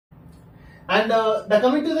And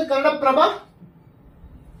coming to the Kannada Prabha.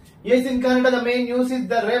 Yes, in Kannada, the main news is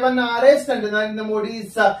the Revanna arrest, and Narendra Modi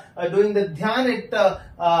is doing the dhyan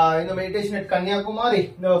at meditation at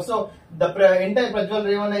Kanyakumari. So the entire Prajwal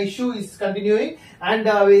Revanna issue is continuing, and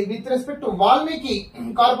with respect to Valmiki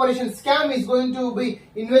Corporation scam is going to be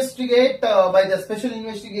investigated by the special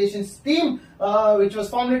investigations team, which was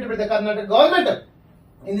formulated by the Karnataka government.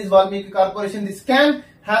 In this Valmiki Corporation, the scam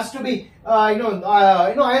has to be, I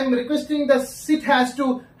am requesting the SIT has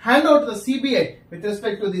to hand out the CBI with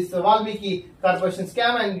respect to this Valmiki Corporation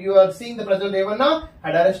scam, and you are seeing the Prajwal Revanna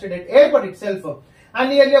had arrested at airport itself.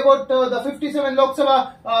 And nearly about the 57 Lok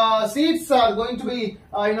Sabha seats are going to be,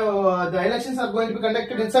 the elections are going to be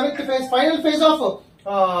conducted in 7th phase, final phase of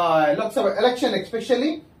Lok Sabha election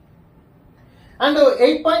especially. And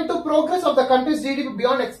 8.2 progress of the country's GDP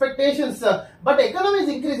beyond expectations, but economy is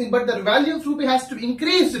increasing, but the value of rupee has to be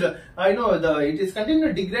increased. It is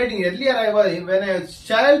continually degrading. Earlier, when I was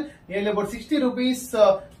child, nearly about 60 rupees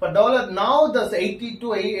per dollar. Now the 80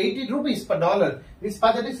 rupees per dollar. This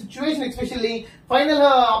pathetic situation, especially final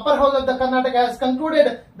upper house of the Karnataka has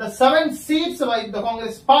concluded the 7 seats by the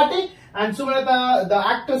Congress party. And Sumanata, the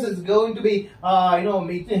actress, is going to be,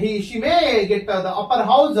 she may get the upper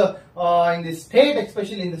house in the state,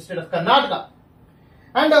 especially in the state of Karnataka.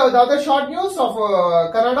 And the other short news of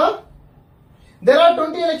Kannada, there are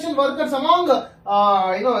 20 election workers among,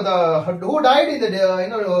 who died in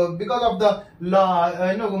the, because of the,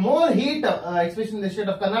 more heat, especially in the state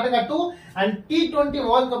of Karnataka too. And T20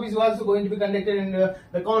 World Cup is also going to be conducted, and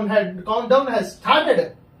the countdown has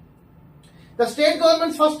started. The state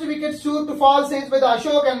government's first wicket sure to fall says by the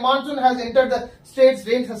Ashok, and monsoon has entered the state's,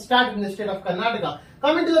 rains has started in the state of Karnataka.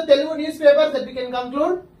 Coming to the Telugu newspapers that we can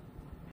conclude.